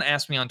 And someone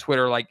asked me on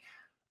Twitter, like,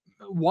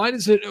 why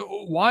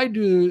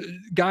do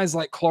guys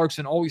like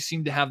Clarkson always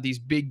seem to have these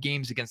big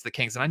games against the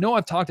Kings? And I know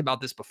I've talked about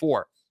this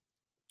before.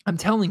 I'm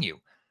telling you,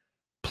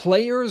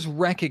 players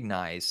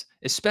recognize,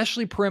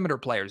 especially perimeter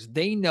players,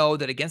 they know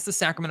that against the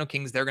Sacramento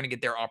Kings, they're going to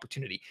get their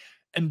opportunity.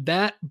 And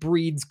that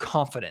breeds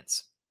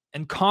confidence.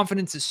 And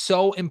confidence is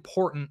so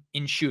important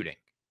in shooting.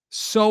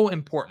 So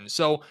important.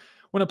 So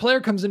when a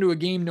player comes into a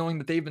game knowing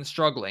that they've been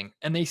struggling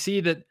and they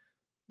see that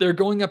they're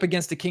going up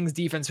against a Kings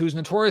defense who's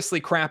notoriously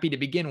crappy to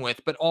begin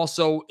with, but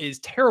also is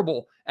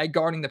terrible at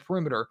guarding the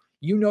perimeter,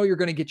 you know you're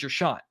going to get your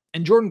shot.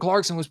 And Jordan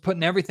Clarkson was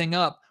putting everything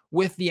up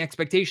with the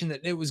expectation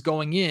that it was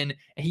going in.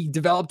 And he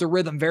developed a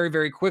rhythm very,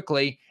 very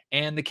quickly,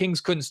 and the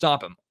Kings couldn't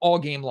stop him all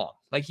game long.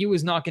 Like, he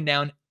was knocking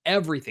down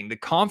everything. The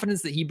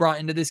confidence that he brought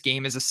into this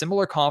game is a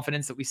similar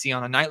confidence that we see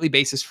on a nightly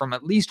basis from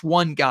at least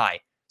one guy,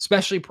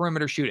 especially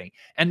perimeter shooting.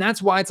 And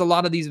that's why it's a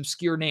lot of these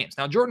obscure names.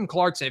 Now, Jordan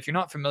Clarkson, if you're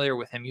not familiar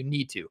with him, you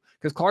need to,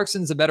 because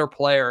Clarkson's a better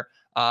player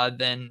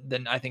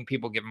than I think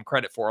people give him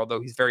credit for, although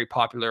he's very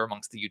popular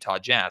amongst the Utah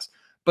Jazz.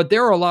 But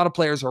there are a lot of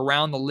players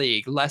around the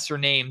league, lesser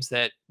names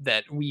that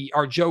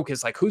our joke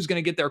is like, who's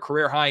going to get their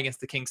career high against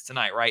the Kings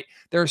tonight, right?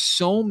 There are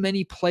so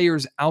many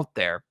players out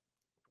there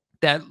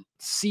that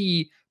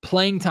see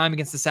playing time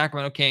against the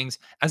Sacramento Kings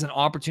as an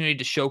opportunity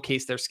to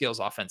showcase their skills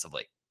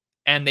offensively.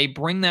 And they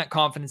bring that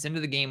confidence into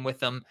the game with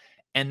them,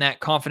 and that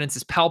confidence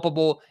is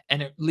palpable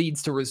and it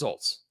leads to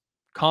results.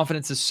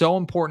 Confidence is so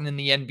important in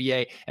the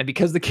NBA, and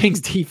because the Kings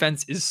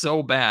defense is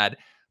so bad,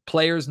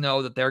 players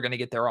know that they're going to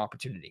get their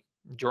opportunity.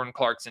 Jordan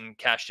Clarkson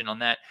cashed in on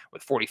that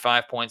with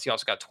 45 points. He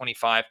also got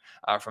 25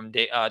 from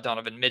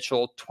Donovan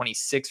Mitchell,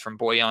 26 from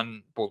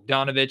Bojan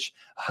Bogdanovic.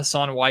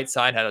 Hassan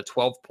Whiteside had a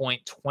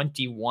 12-point,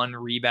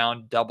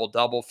 21-rebound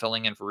double-double,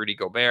 filling in for Rudy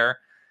Gobert.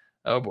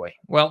 Oh, boy.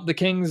 Well, the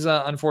Kings,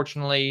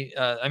 unfortunately,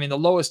 the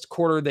lowest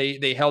quarter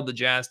they held the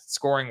Jazz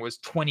scoring was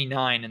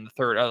 29 in the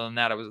third. Other than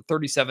that, it was a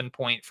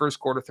 37-point first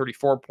quarter,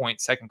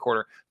 34-point second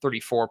quarter,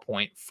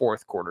 34-point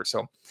fourth quarter.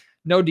 So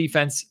no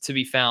defense to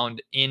be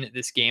found in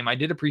this game. I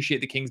did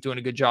appreciate the Kings doing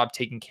a good job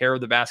taking care of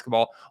the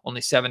basketball.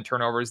 Only 7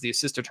 turnovers. The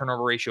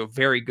assist-to-turnover ratio,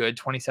 very good.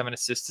 27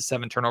 assists to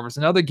 7 turnovers.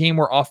 Another game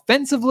where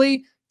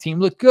offensively,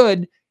 team looked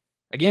good.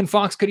 Again,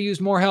 Fox could have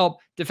used more help.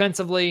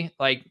 Defensively,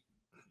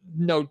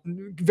 no,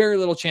 very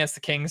little chance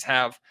the Kings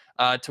have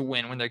to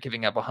win when they're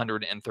giving up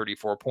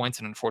 134 points.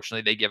 And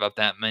unfortunately, they give up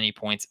that many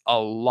points a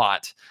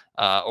lot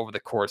over the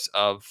course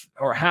of,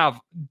 or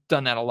have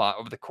done that a lot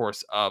over the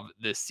course of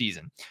this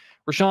season.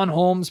 Richaun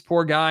Holmes,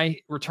 poor guy,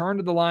 returned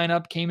to the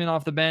lineup, came in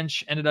off the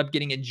bench, ended up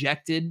getting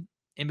ejected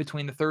in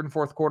between the third and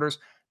fourth quarters.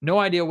 No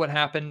idea what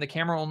happened. The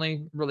camera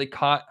only really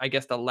caught, I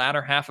guess, the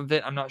latter half of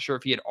it. I'm not sure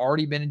if he had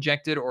already been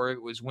ejected or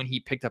it was when he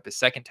picked up his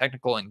second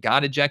technical and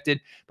got ejected.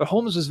 But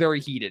Holmes was very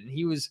heated, and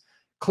he was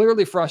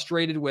clearly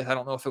frustrated with, I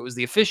don't know if it was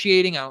the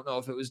officiating. I don't know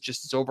if it was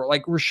just it's over.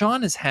 Like,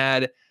 Richaun has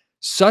had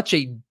such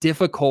a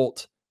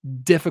difficult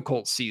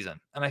season,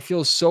 and I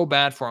feel so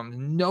bad for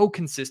him. No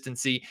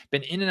consistency,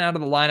 been in and out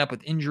of the lineup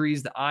with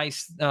injuries, the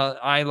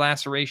eye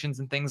lacerations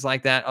and things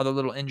like that, other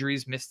little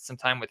injuries, missed some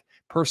time with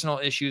personal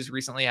issues,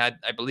 recently had,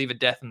 I believe, a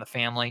death in the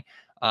family.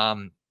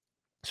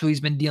 So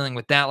he's been dealing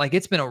with that. Like,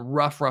 it's been a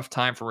rough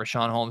time for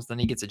Richaun Holmes. Then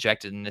he gets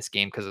ejected in this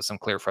game because of some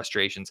clear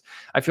frustrations.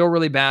 I feel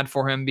really bad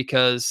for him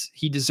because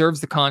he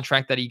deserves the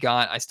contract that he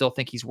got. I still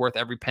think he's worth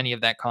every penny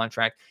of that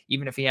contract,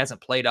 even if he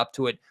hasn't played up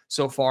to it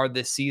so far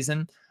this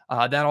season.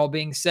 That all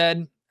being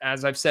said,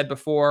 as I've said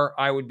before,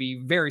 I would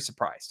be very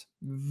surprised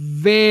if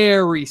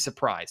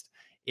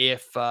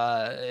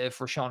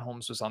Richaun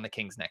Holmes was on the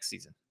Kings next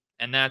season.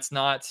 And that's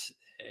not,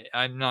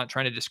 I'm not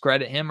trying to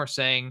discredit him or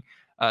saying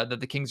that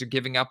the Kings are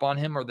giving up on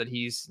him or that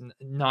he's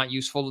not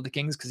useful to the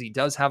Kings, because he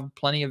does have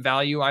plenty of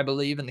value, I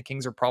believe, and the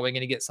Kings are probably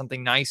going to get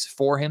something nice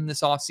for him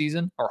this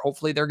offseason, or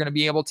hopefully they're going to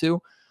be able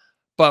to.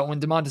 But when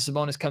Domantas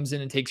Sabonis comes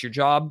in and takes your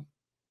job,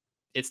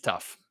 it's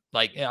tough.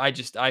 Like,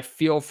 I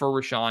feel for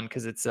Rashawn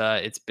because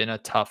it's been a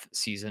tough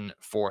season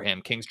for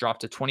him. Kings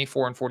dropped to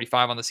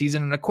 24-45 on the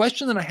season. And a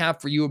question that I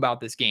have for you about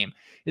this game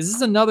is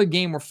this another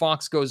game where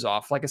Fox goes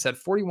off? Like I said,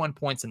 41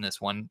 points in this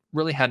one,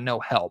 really had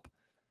no help.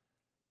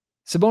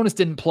 Sabonis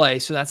didn't play,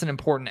 so that's an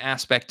important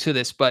aspect to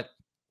this. But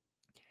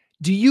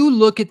do you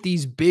look at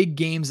these big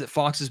games that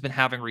Fox has been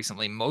having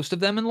recently, most of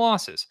them in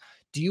losses?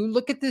 Do you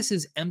look at this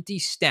as empty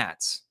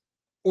stats?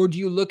 Or do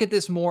you look at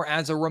this more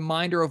as a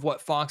reminder of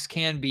what Fox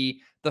can be,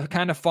 the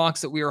kind of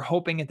Fox that we were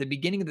hoping at the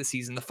beginning of the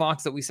season, the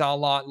Fox that we saw a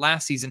lot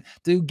last season?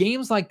 Do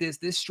games like this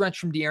stretch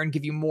from De'Aaron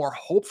give you more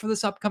hope for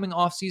this upcoming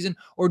offseason?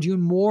 Or do you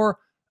more,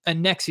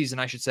 and next season,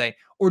 I should say,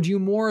 or do you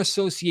more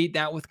associate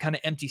that with kind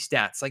of empty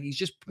stats? Like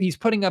he's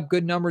putting up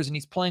good numbers and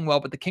he's playing well,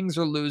 but the Kings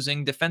are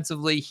losing.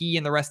 Defensively, he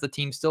and the rest of the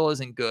team still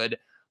isn't good.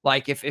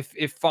 Like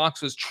if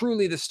Fox was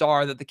truly the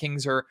star that the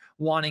Kings are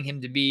wanting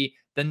him to be,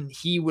 then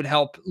he would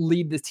help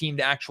lead the team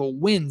to actual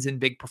wins in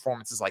big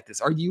performances like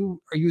this. Are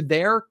you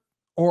there,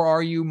 or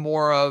are you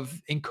more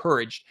of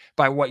encouraged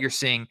by what you're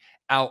seeing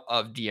out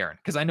of De'Aaron?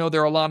 Because I know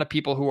there are a lot of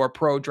people who are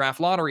pro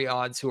draft lottery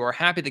odds who are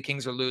happy the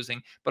Kings are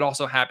losing, but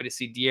also happy to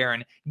see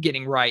De'Aaron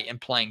getting right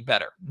and playing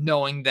better,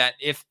 knowing that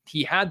if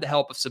he had the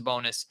help of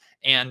Sabonis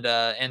and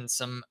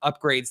some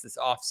upgrades this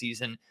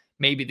offseason,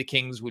 maybe the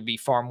Kings would be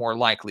far more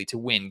likely to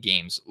win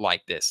games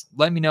like this.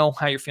 Let me know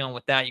how you're feeling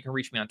with that. You can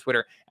reach me on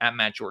Twitter at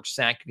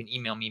MattGeorgeSack. You can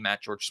email me,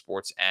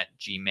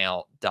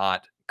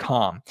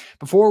 mattgeorgesports@gmail.com.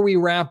 Before we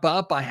wrap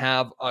up, I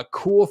have a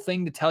cool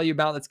thing to tell you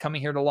about that's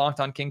coming here to Locked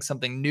On Kings,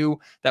 something new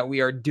that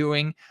we are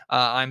doing.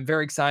 I'm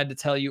very excited to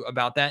tell you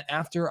about that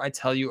after I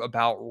tell you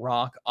about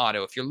Rock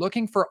Auto. If you're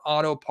looking for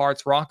auto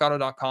parts,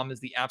 rockauto.com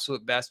is the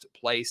absolute best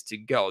place to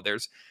go.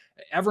 There's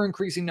ever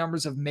increasing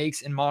numbers of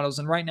makes and models,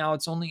 and right now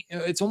it's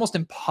almost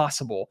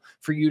impossible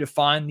for you to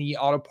find the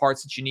auto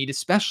parts that you need,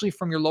 especially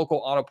from your local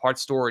auto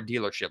parts store or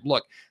dealership.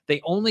 Look,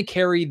 they only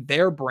carry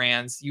their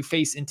brands. You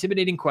face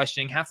intimidating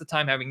questioning, half the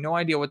time having no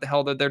idea what the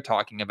hell that they're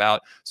talking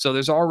about. So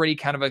there's already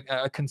kind of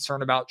a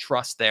concern about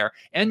trust there,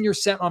 and you're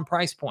set on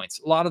price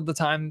points. A lot of the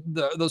time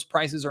those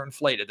prices are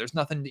inflated. There's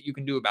nothing that you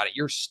can do about it.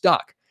 You're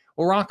stuck.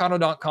 Well,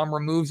 rockauto.com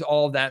removes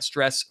all of that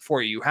stress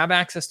for you. You have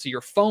access to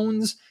your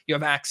phones. You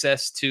have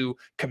access to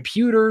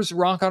computers.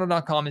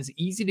 Rockauto.com is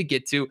easy to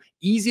get to,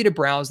 easy to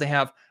browse. They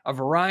have a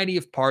variety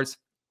of parts,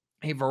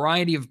 a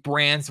variety of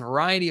brands, a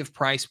variety of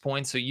price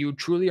points. So you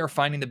truly are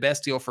finding the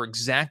best deal for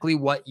exactly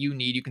what you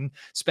need. You can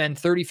spend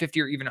 30, 50,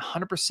 or even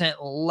 100%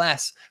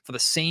 less for the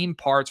same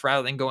parts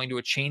rather than going to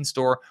a chain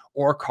store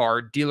or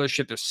car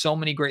dealership. There's so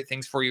many great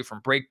things for you, from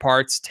brake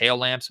parts, tail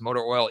lamps, motor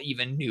oil,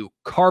 even new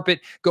carpet.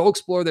 Go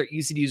explore their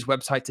easy-to-use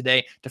website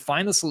today to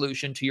find the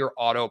solution to your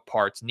auto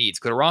parts needs.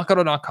 Go to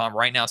rockauto.com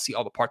right now, see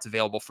all the parts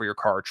available for your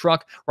car or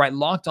truck. Right,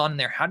 Locked On in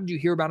there. How did you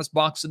hear about us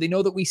box? So they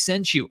know that we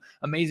sent you.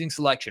 Amazing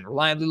selection,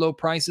 reliably low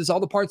prices, all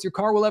the parts your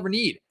car will ever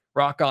need.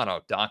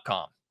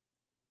 rockauto.com.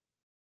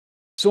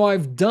 So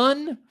I've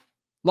done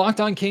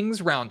Locked On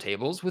Kings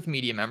roundtables with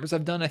media members.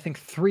 I've done, I think,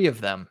 3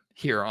 of them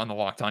here on the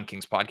Locked On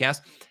Kings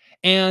podcast.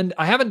 And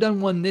I haven't done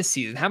one this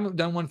season, haven't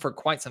done one for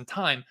quite some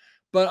time,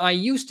 but I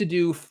used to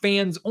do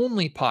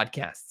fans-only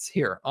podcasts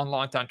here on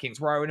Locked On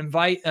Kings, where I would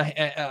invite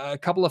a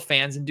couple of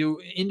fans and do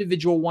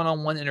individual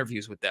one-on-one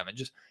interviews with them and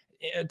just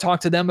talk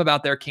to them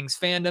about their Kings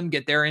fandom,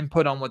 get their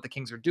input on what the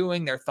Kings are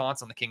doing, their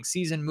thoughts on the Kings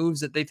season,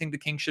 moves that they think the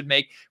Kings should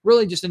make.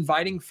 Really just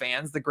inviting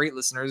fans, the great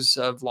listeners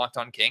of Locked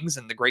On Kings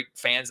and the great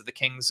fans of the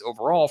Kings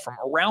overall from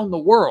around the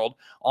world,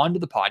 onto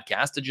the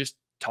podcast to just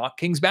talk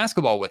Kings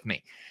basketball with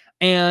me.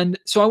 And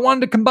so I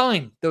wanted to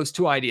combine those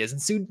 2 ideas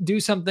and do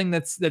something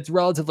that's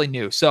relatively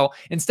new. So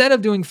instead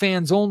of doing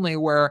fans only,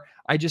 where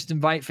I just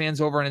invite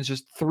fans over and it's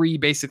just 3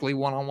 basically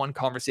one-on-one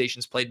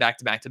conversations played back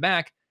to back to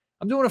back,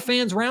 I'm doing a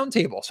fans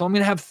roundtable. So I'm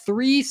going to have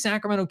 3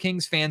 Sacramento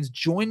Kings fans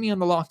join me on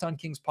the Locked On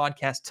Kings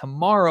podcast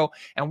tomorrow,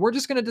 and we're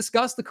just going to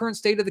discuss the current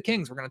state of the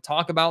Kings. We're going to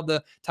talk about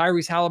the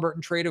Tyrese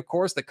Halliburton trade, of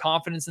course, the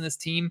confidence in this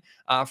team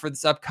for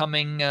this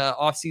upcoming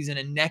offseason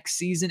and next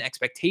season,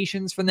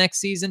 expectations for next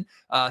season,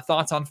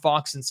 thoughts on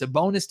Fox and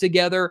Sabonis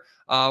together.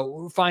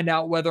 We'll find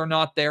out whether or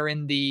not they're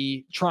in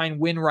the try and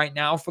win right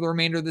now for the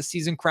remainder of the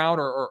season crowd,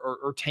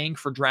 or tank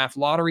for draft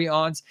lottery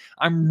odds.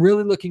 I'm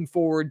really looking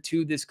forward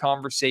to this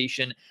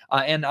conversation.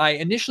 And I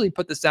initially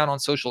put this out on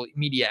social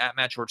media at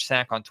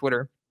MattGeorgeSack on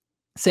Twitter,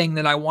 saying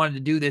that I wanted to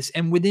do this.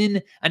 And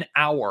within an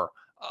hour,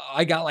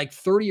 I got like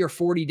 30 or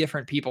 40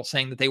 different people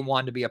saying that they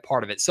wanted to be a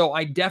part of it. So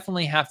I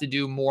definitely have to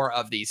do more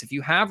of these. If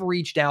you have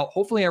reached out,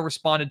 hopefully I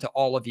responded to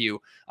all of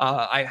you.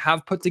 I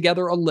have put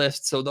together a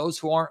list. So those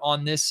who aren't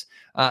on this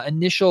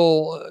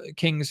initial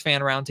Kings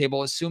fan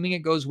roundtable, assuming it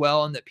goes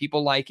well and that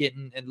people like it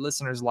and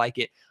listeners like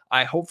it,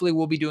 I hopefully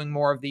will be doing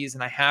more of these,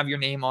 and I have your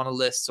name on a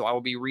list, so I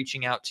will be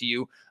reaching out to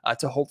you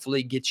to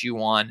hopefully get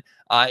you on.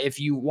 If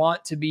you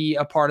want to be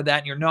a part of that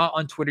and you're not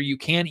on Twitter, you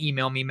can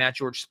email me,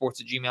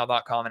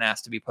 mattgeorgesports@gmail.com, and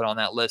ask to be put on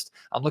that list.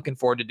 I'm looking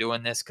forward to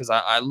doing this because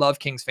I love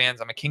Kings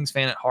fans. I'm a Kings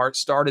fan at heart,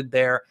 started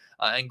there,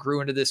 and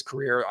grew into this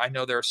career. I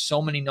know there are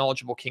so many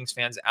knowledgeable Kings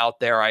fans out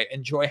there. I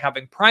enjoy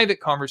having private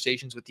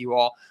conversations with you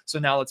all. So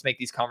now let's make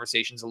these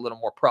conversations a little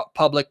more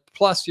public.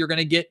 Plus, you're going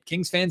to get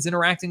Kings fans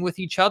interacting with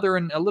each other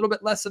and a little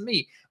bit less of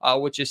me,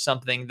 which is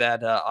something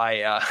that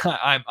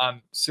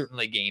I'm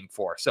certainly game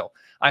for. So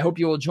I hope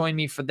you will join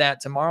me for that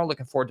tomorrow.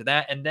 Looking forward to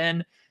that. And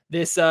then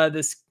this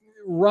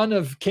run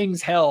of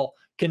Kings hell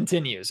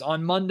continues.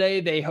 On Monday,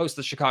 they host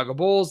the Chicago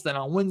Bulls. Then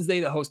on Wednesday,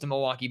 they host the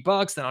Milwaukee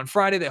Bucks. Then on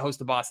Friday, they host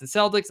the Boston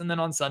Celtics. And then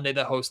on Sunday,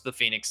 they host the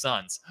Phoenix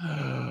Suns.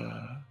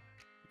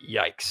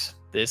 Yikes.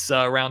 This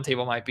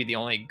roundtable might be the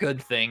only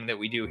good thing that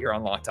we do here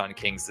on Locked On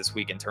Kings this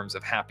week in terms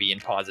of happy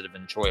and positive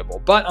and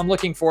enjoyable. But I'm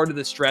looking forward to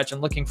this stretch. I'm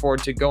looking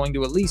forward to going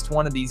to at least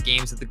one of these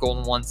games at the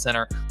Golden One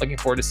Center. Looking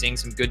forward to seeing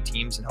some good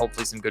teams and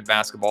hopefully some good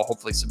basketball.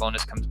 Hopefully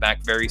Sabonis comes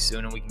back very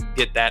soon and we can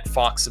get that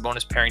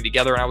Fox-Sabonis pairing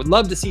together. And I would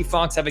love to see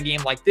Fox have a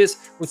game like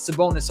this with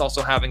Sabonis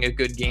also having a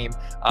good game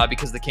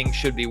because the Kings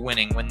should be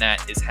winning when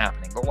that is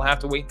happening. But we'll have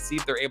to wait and see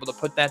if they're able to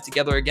put that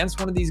together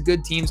against one of these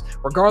good teams.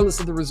 Regardless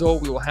of the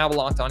result, we will have a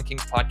Locked On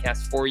Kings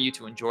podcast for you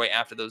to enjoy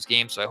after those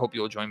games. So I hope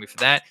you will join me for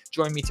that.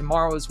 Join me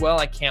tomorrow as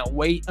well. I can't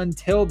wait.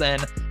 Until then,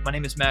 my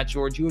name is Matt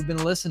George. You have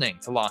been listening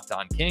to Locked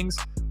On Kings,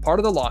 part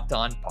of the Locked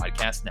On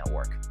Podcast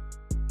Network.